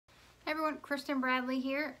Everyone, Kristen Bradley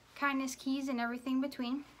here, Kindness Keys and everything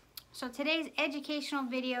between. So today's educational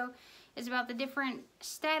video is about the different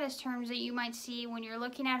status terms that you might see when you're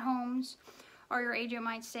looking at homes, or your agent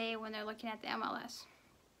might say when they're looking at the MLS.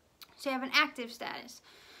 So you have an active status,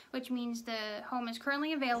 which means the home is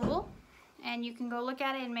currently available and you can go look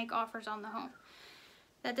at it and make offers on the home.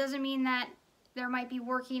 That doesn't mean that there might be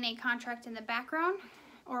working a contract in the background,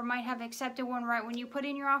 or might have accepted one right when you put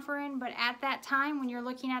in your offer in, but at that time when you're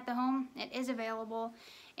looking at the home, it is available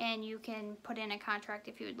and you can put in a contract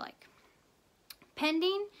if you would like.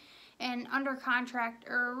 Pending and under contract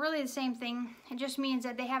are really the same thing. It just means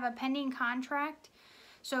that they have a pending contract.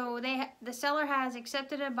 So the seller has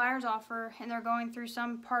accepted a buyer's offer and they're going through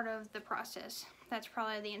some part of the process. That's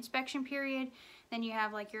probably the inspection period. Then you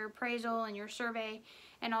have like your appraisal and your survey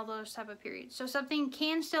and all those type of periods. So something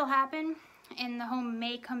can still happen and the home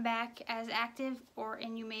may come back as active,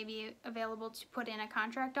 and you may be available to put in a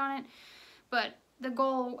contract on it. But the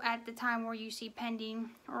goal at the time where you see pending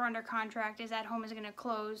or under contract is that home is going to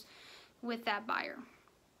close with that buyer.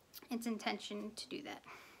 It's intention to do that.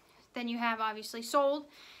 Then you have obviously sold.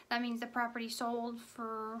 That means the property sold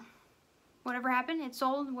for whatever happened. It's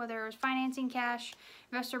sold, whether it was financing, cash,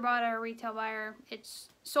 investor bought it, or retail buyer. It's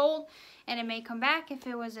sold, and it may come back if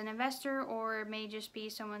it was an investor, or it may just be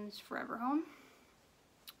someone's forever home.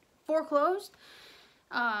 Foreclosed.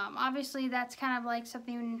 Obviously, that's kind of like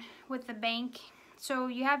something with the bank. So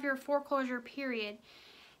you have your foreclosure period.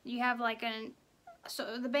 You have like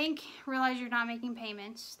so the bank realizes you're not making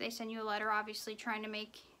payments. They send you a letter, obviously trying to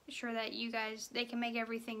make sure that they can make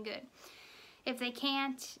everything good. If they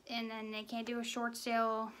can't, and then they can't do a short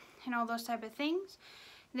sale and all those type of things,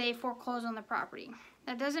 they foreclose on the property.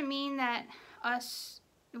 That doesn't mean that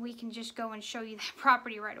we can just go and show you that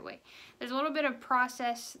property right away. There's a little bit of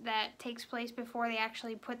process that takes place before they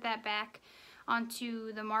actually put that back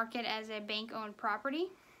onto the market as a bank-owned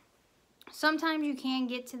property. Sometimes you can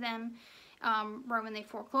get to them right when they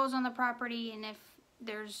foreclose on the property, and if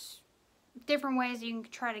there's different ways that you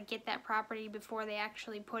can try to get that property before they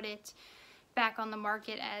actually put it back on the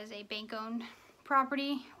market as a bank-owned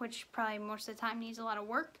property, which probably most of the time needs a lot of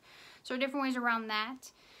work. So different ways around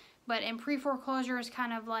that. But in pre-foreclosure is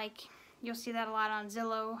kind of like, you'll see that a lot on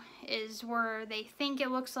Zillow, is where they think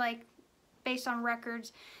it looks like, based on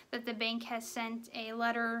records, that the bank has sent a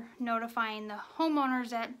letter notifying the homeowners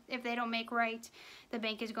that if they don't make right, the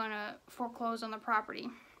bank is going to foreclose on the property.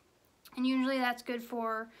 And usually that's good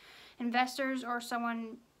for investors or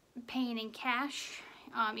someone paying in cash.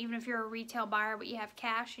 Even if you're a retail buyer but you have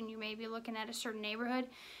cash and you may be looking at a certain neighborhood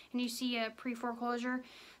and you see a pre-foreclosure,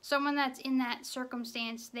 someone that's in that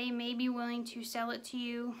circumstance, they may be willing to sell it to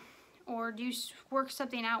you or work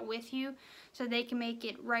something out with you so they can make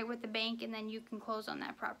it right with the bank, and then you can close on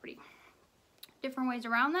that property. Different ways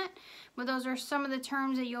around that, but those are some of the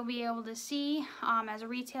terms that you'll be able to see as a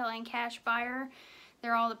retail and cash buyer.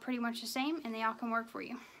 They're all pretty much the same and they all can work for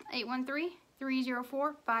you.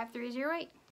 813-304-5308.